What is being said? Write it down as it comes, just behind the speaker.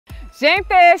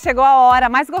Gente, chegou a hora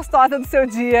mais gostosa do seu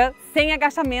dia, sem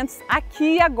agachamentos,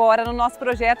 aqui e agora no nosso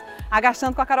projeto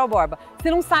Agachando com a Carol Borba. Se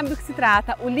não sabe do que se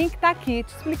trata, o link está aqui,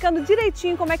 te explicando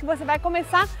direitinho como é que você vai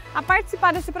começar a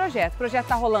participar desse projeto. O projeto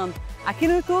está rolando aqui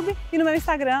no YouTube e no meu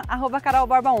Instagram,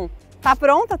 @carolborba1. Tá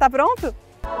pronta? Tá pronto?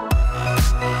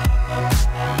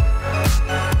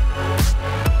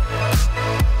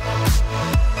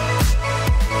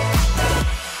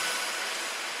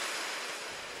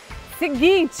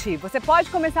 Seguinte, você pode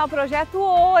começar o projeto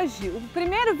hoje. O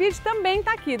primeiro vídeo também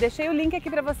está aqui. Deixei o link aqui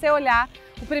para você olhar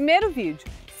o primeiro vídeo.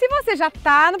 Se você já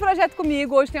está no projeto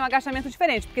comigo, hoje tem um agachamento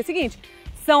diferente. Porque é o seguinte,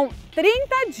 são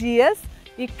 30 dias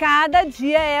e cada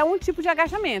dia é um tipo de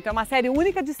agachamento. É uma série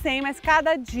única de 100, mas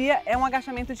cada dia é um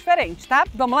agachamento diferente, tá?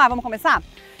 Vamos lá, vamos começar?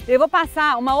 Eu vou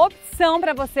passar uma opção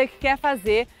para você que quer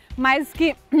fazer, mas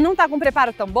que não está com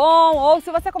preparo tão bom, ou se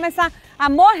você começar a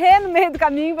morrer no meio do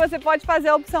caminho, você pode fazer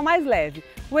a opção mais leve.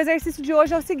 O exercício de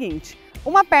hoje é o seguinte,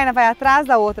 uma perna vai atrás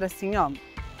da outra assim, ó,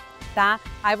 tá?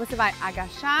 Aí você vai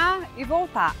agachar e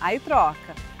voltar, aí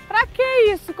troca. Pra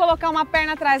que isso, colocar uma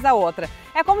perna atrás da outra?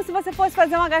 É como se você fosse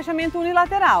fazer um agachamento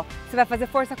unilateral. Você vai fazer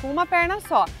força com uma perna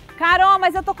só. Carol,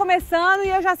 mas eu tô começando e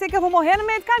eu já sei que eu vou morrer no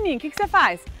meio do caminho. O que você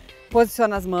faz?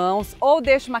 Posiciona as mãos ou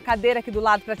deixa uma cadeira aqui do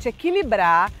lado para te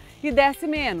equilibrar e desce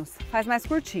menos, faz mais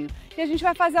curtinho. E a gente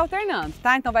vai fazer alternando,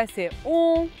 tá? Então vai ser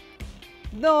 1,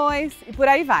 2 e por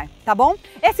aí vai, tá bom?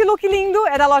 Esse look lindo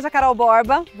é da loja Carol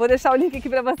Borba, vou deixar o link aqui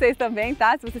pra vocês também,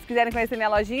 tá? Se vocês quiserem conhecer minha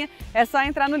lojinha, é só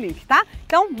entrar no link, tá?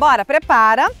 Então bora,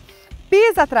 prepara,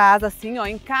 pisa atrás assim, ó,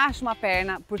 encaixa uma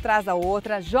perna por trás da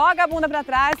outra, joga a bunda pra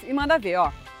trás e manda ver,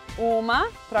 ó.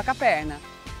 1, troca a perna,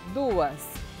 2,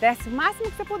 desce o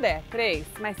máximo que você puder, 3,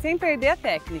 mas sem perder a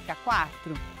técnica,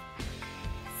 4,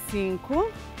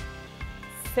 5,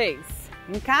 6,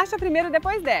 encaixa primeiro e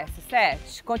depois desce,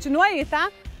 7, continua aí,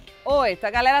 tá? 8, a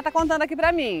galera tá contando aqui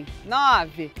pra mim,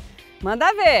 9,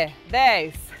 manda ver,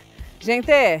 10,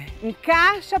 gente,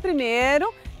 encaixa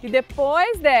primeiro e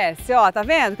depois desce, ó, tá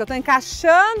vendo que eu tô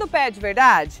encaixando o pé de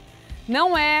verdade?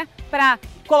 Não é pra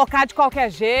colocar de qualquer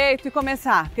jeito e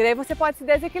começar, porque daí você pode se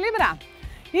desequilibrar.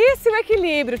 E se o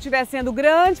equilíbrio estiver sendo o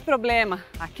grande problema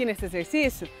aqui nesse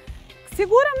exercício,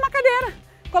 segura numa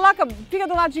cadeira. Coloca, fica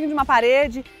do ladinho de uma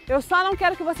parede, eu só não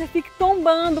quero que você fique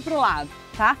tombando para o lado,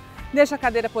 tá? Deixa a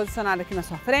cadeira posicionada aqui na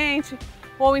sua frente,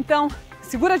 ou então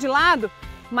segura de lado,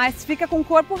 mas fica com o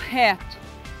corpo reto,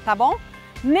 tá bom?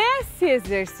 Nesse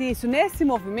exercício, nesse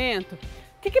movimento,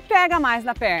 o que pega mais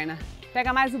na perna?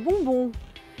 Pega mais o bumbum,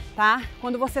 tá?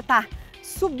 Quando você tá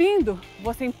subindo,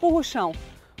 você empurra o chão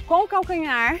com o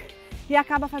calcanhar e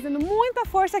acaba fazendo muita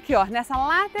força aqui, ó, nessa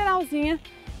lateralzinha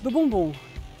do bumbum,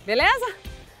 beleza?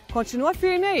 Continua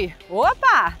firme aí.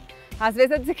 Opa! Às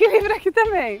vezes eu desequilibro aqui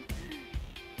também.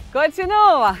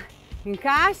 Continua.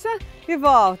 Encaixa e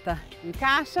volta.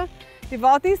 Encaixa e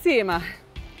volta em cima.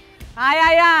 Ai,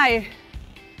 ai, ai.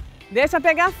 Deixa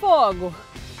pegar fogo.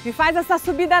 E faz essa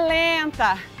subida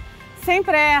lenta. Sem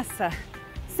pressa.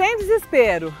 Sem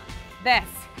desespero.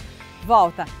 Desce.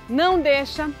 Volta. Não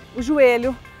deixa o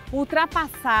joelho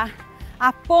ultrapassar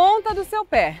a ponta do seu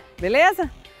pé.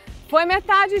 Beleza? Foi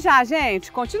metade já,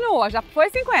 gente. Continua, já foi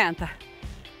 50.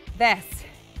 Desce,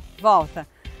 volta,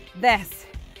 desce,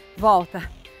 volta.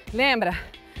 Lembra?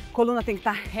 Coluna tem que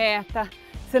estar reta.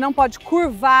 Você não pode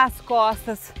curvar as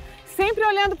costas. Sempre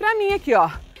olhando para mim aqui,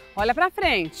 ó. Olha para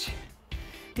frente.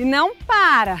 E não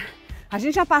para. A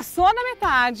gente já passou da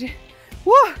metade.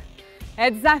 É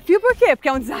desafio por quê? Porque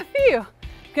é um desafio.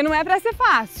 Porque não é para ser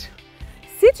fácil.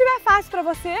 Se tiver fácil para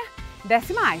você,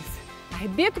 desce mais.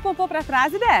 Arrebita o popô para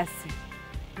trás e desce.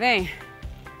 Vem.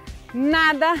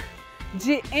 Nada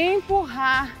de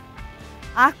empurrar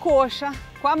a coxa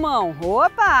com a mão.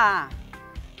 Opa!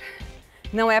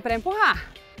 Não é para empurrar.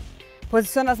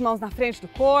 Posiciona as mãos na frente do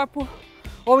corpo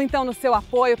ou então no seu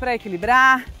apoio para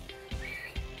equilibrar.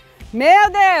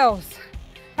 Meu Deus!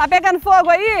 Tá pegando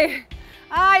fogo aí?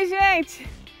 Ai, gente!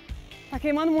 Tá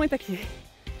queimando muito aqui.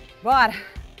 Bora!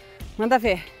 Manda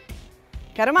ver.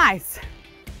 Quero mais.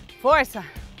 Força!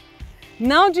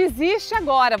 Não desiste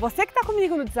agora. Você que está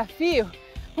comigo no desafio,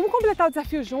 vamos completar o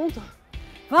desafio junto.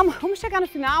 Vamos chegar no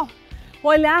final,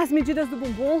 olhar as medidas do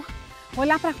bumbum,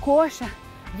 olhar para a coxa,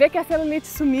 ver que a celulite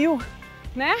sumiu,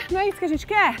 né? Não é isso que a gente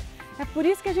quer? É por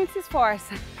isso que a gente se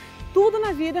esforça. Tudo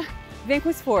na vida vem com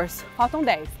esforço. Faltam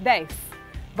 10. 10.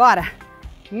 Bora.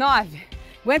 9.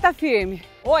 Aguenta firme.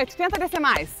 8. Tenta descer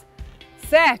mais.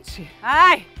 7.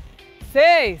 Ai.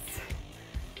 6.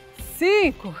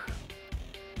 5.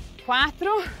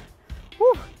 4.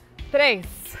 3.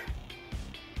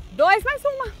 2. Mais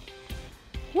uma.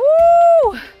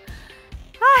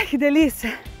 Ai, que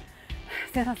delícia.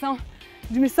 sensação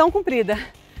de missão cumprida.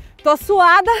 Tô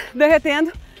suada,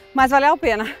 derretendo, mas valeu a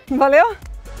pena. Valeu?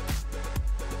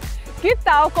 Que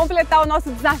tal completar o nosso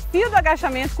desafio do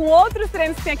agachamento com outros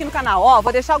treinos que tem aqui no canal? Ó,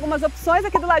 vou deixar algumas opções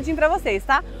aqui do ladinho pra vocês,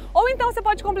 tá? Ou então você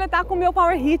pode completar com o meu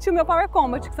Power Hit e o meu Power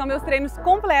Combat, que são meus treinos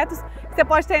completos que você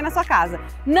pode ter aí na sua casa.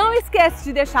 Não esquece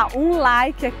de deixar um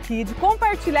like aqui, de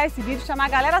compartilhar esse vídeo, chamar a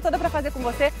galera toda pra fazer com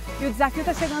você, e o desafio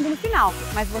tá chegando no final.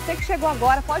 Mas você que chegou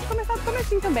agora pode começar do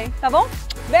comecinho também, tá bom?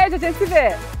 Beijo, a gente se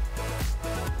vê!